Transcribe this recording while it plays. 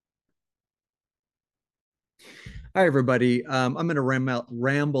Hi, everybody. I'm going to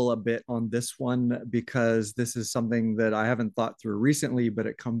ramble a bit on this one because this is something that I haven't thought through recently, but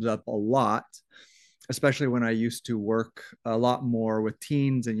it comes up a lot, especially when I used to work a lot more with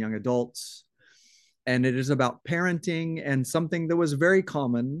teens and young adults. And it is about parenting and something that was very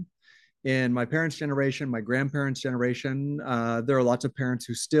common in my parents' generation, my grandparents' generation. There are lots of parents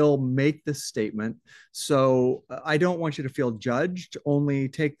who still make this statement. So I don't want you to feel judged, only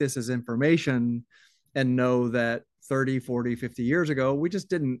take this as information and know that 30, 40, 50 years ago, we just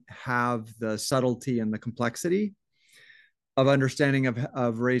didn't have the subtlety and the complexity of understanding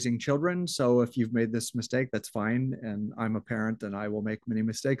of raising children. So if you've made this mistake, that's fine. And I'm a parent and I will make many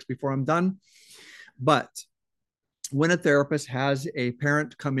mistakes before I'm done. But when a therapist has a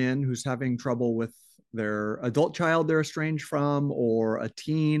parent come in who's having trouble with their adult child they're estranged from or a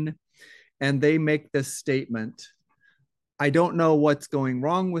teen, and they make this statement, I don't know what's going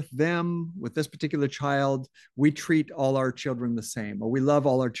wrong with them, with this particular child. We treat all our children the same, or we love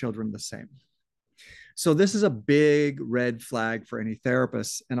all our children the same. So, this is a big red flag for any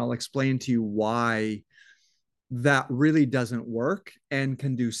therapist. And I'll explain to you why that really doesn't work and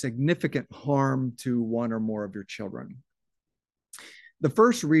can do significant harm to one or more of your children. The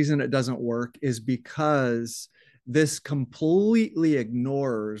first reason it doesn't work is because this completely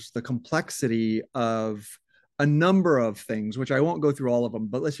ignores the complexity of a number of things, which I won't go through all of them,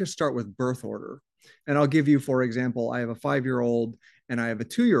 but let's just start with birth order. And I'll give you, for example, I have a 5-year-old and I have a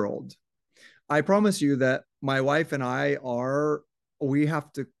 2-year-old. I promise you that my wife and I are, we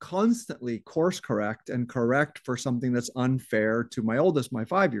have to constantly course correct and correct for something that's unfair to my oldest, my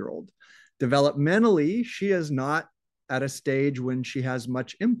 5-year-old. Developmentally, she is not at a stage when she has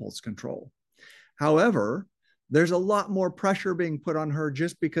much impulse control. However, there's a lot more pressure being put on her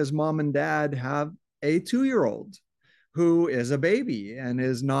just because mom and dad have a 2-year-old who is a baby and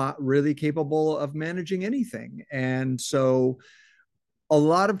is not really capable of managing anything. And so a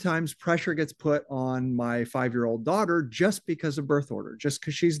lot of times pressure gets put on my 5-year-old daughter just because of birth order, just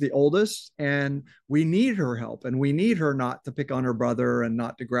because she's the oldest and we need her help and we need her not to pick on her brother and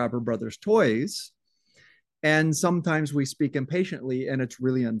not to grab her brother's toys. And sometimes we speak impatiently and it's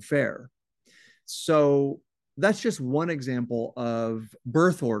really unfair. So that's just one example of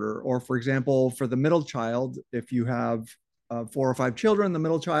birth order. Or, for example, for the middle child, if you have 4 or 5 children, the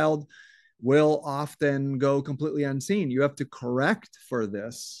middle child will often go completely unseen. You have to correct for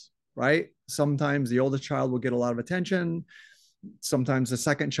this, right? Sometimes the oldest child will get a lot of attention. Sometimes the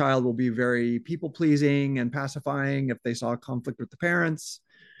second child will be very people pleasing and pacifying if they saw a conflict with the parents.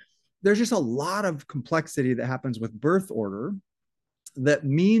 There's just a lot of complexity that happens with birth order that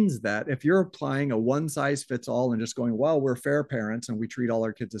means that if you're applying a one size fits all and just going, well, we're fair parents and we treat all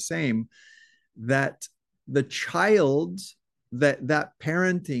our kids the same, that the child that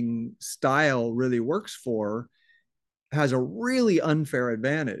parenting style really works for has a really unfair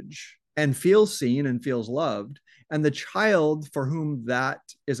advantage and feels seen and feels loved. And the child for whom that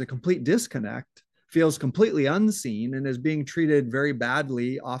is a complete disconnect feels completely unseen and is being treated very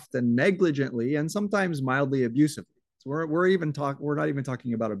badly, often negligently, and sometimes mildly abusively. So we're not even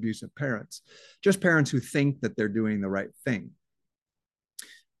talking about abusive parents, just parents who think that they're doing the right thing.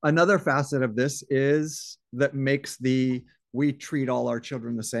 Another facet of this is that makes the we treat all our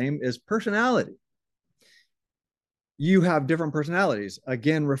children the same is personality. You have different personalities.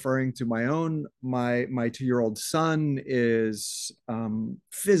 Again, referring to my own, my 2-year-old son is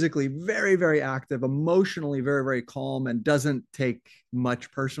physically very, very active, emotionally very, very calm, and doesn't take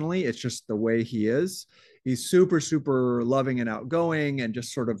much personally. It's just the way he is. He's super, super loving and outgoing, and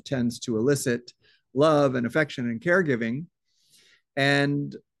just sort of tends to elicit love and affection and caregiving.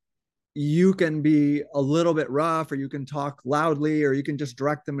 And you can be a little bit rough, or you can talk loudly, or you can just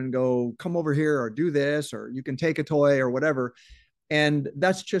direct them and go, come over here, or do this, or you can take a toy or whatever. And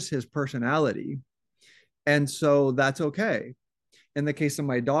that's just his personality. And so that's okay. In the case of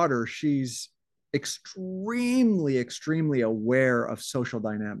my daughter, she's extremely, extremely aware of social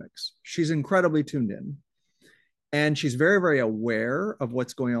dynamics. She's incredibly tuned in. And she's very, very aware of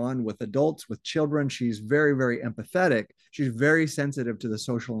what's going on with adults, with children. She's very, very empathetic. She's very sensitive to the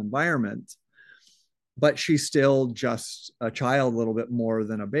social environment, but she's still just a child a little bit more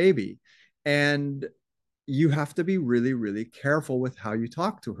than a baby. And you have to be really, really careful with how you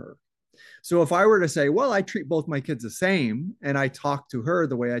talk to her. So if I were to say, well, I treat both my kids the same and I talk to her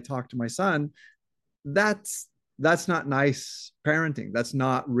the way I talk to my son, that's not nice parenting. That's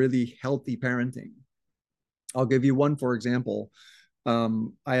not really healthy parenting. I'll give you one, for example.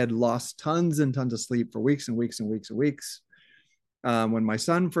 I had lost tons and tons of sleep for weeks and weeks and weeks and weeks when my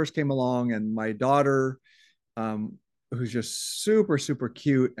son first came along, and my daughter, um, who's just super, super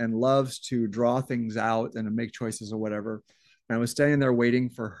cute and loves to draw things out and make choices or whatever. And I was standing there waiting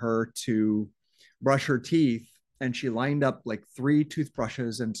for her to brush her teeth. And she lined up like 3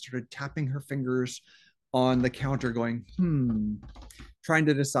 toothbrushes and started tapping her fingers on the counter, going, trying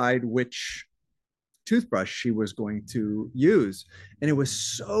to decide which toothbrush she was going to use. And it was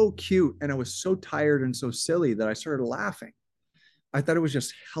so cute. And I was so tired and so silly that I started laughing. I thought it was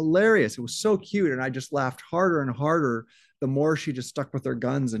just hilarious. It was so cute. And I just laughed harder and harder the more she just stuck with her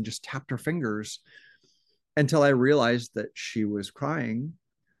guns and just tapped her fingers, until I realized that she was crying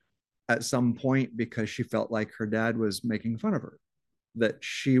at some point because she felt like her dad was making fun of her, that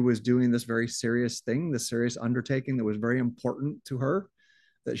she was doing this very serious thing, this serious undertaking that was very important to her,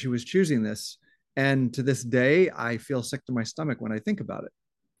 that she was choosing this. And to this day, I feel sick to my stomach when I think about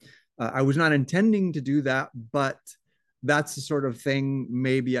it. I was not intending to do that, but that's the sort of thing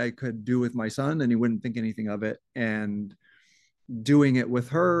maybe I could do with my son and he wouldn't think anything of it. And doing it with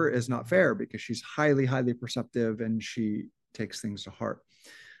her is not fair because she's highly, highly perceptive and she takes things to heart.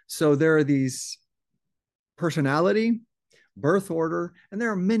 So there are these personality, birth order, and there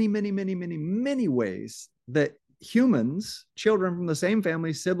are many, many, many, many, many ways that humans, children from the same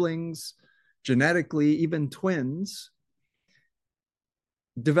family, siblings, genetically, even twins,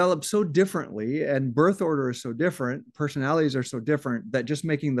 develop so differently, and birth order is so different, personalities are so different, that just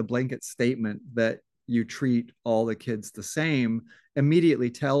making the blanket statement that you treat all the kids the same immediately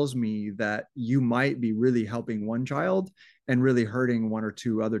tells me that you might be really helping one child and really hurting 1 or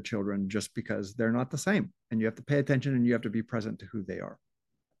 2 other children just because they're not the same. And you have to pay attention and you have to be present to who they are.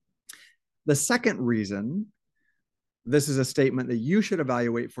 The second reason, this is a statement that you should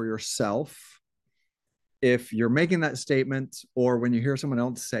evaluate for yourself if you're making that statement, or when you hear someone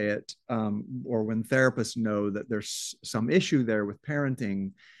else say it, or when therapists know that there's some issue there with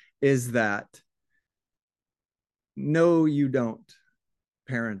parenting, is that no, you don't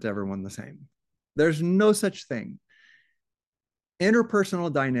parent everyone the same. There's no such thing.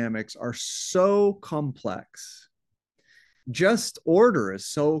 Interpersonal dynamics are so complex. Just order is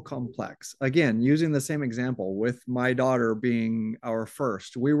so complex. Again, using the same example with my daughter being our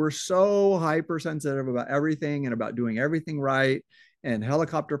first, we were so hypersensitive about everything and about doing everything right, and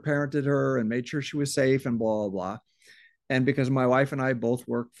helicopter parented her and made sure she was safe and blah, blah, blah. And because my wife and I both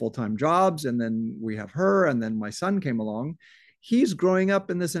work full-time jobs, and then we have her, and then my son came along, he's growing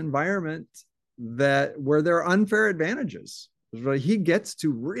up in this environment that where there are unfair advantages. He gets to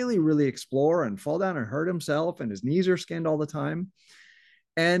really, really explore and fall down and hurt himself, and his knees are skinned all the time.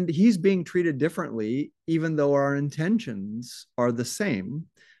 And he's being treated differently, even though our intentions are the same,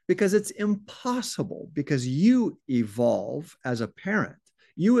 because it's impossible, because you evolve as a parent,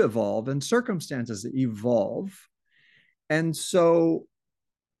 you evolve, and circumstances evolve. And so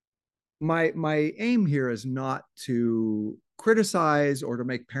my aim here is not to criticize or to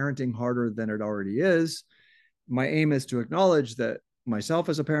make parenting harder than it already is. My aim is to acknowledge that myself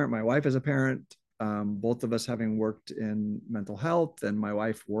as a parent, my wife as a parent, both of us having worked in mental health, and my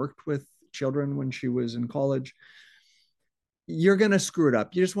wife worked with children when she was in college, you're going to screw it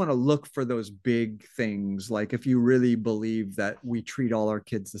up. You just want to look for those big things. Like if you really believe that we treat all our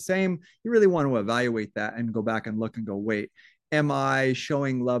kids the same, you really want to evaluate that and go back and look and go, wait, am I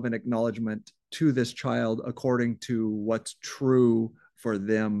showing love and acknowledgement to this child according to what's true for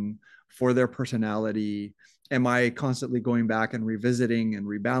them, for their personality? Am I constantly going back and revisiting and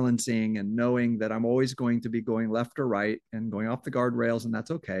rebalancing and knowing that I'm always going to be going left or right and going off the guardrails, and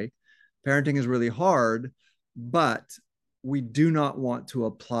that's okay. Parenting is really hard, but we do not want to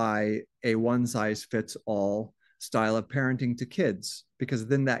apply a one size fits all style of parenting to kids, because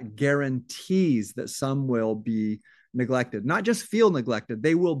then that guarantees that some will be neglected, not just feel neglected,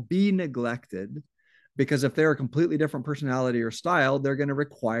 they will be neglected, because if they're a completely different personality or style, they're going to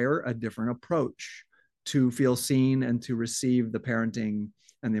require a different approach to feel seen and to receive the parenting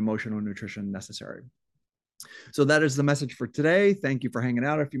and the emotional nutrition necessary. So that is the message for today. Thank you for hanging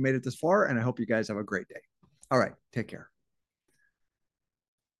out if you made it this far, and I hope you guys have a great day. All right, take care.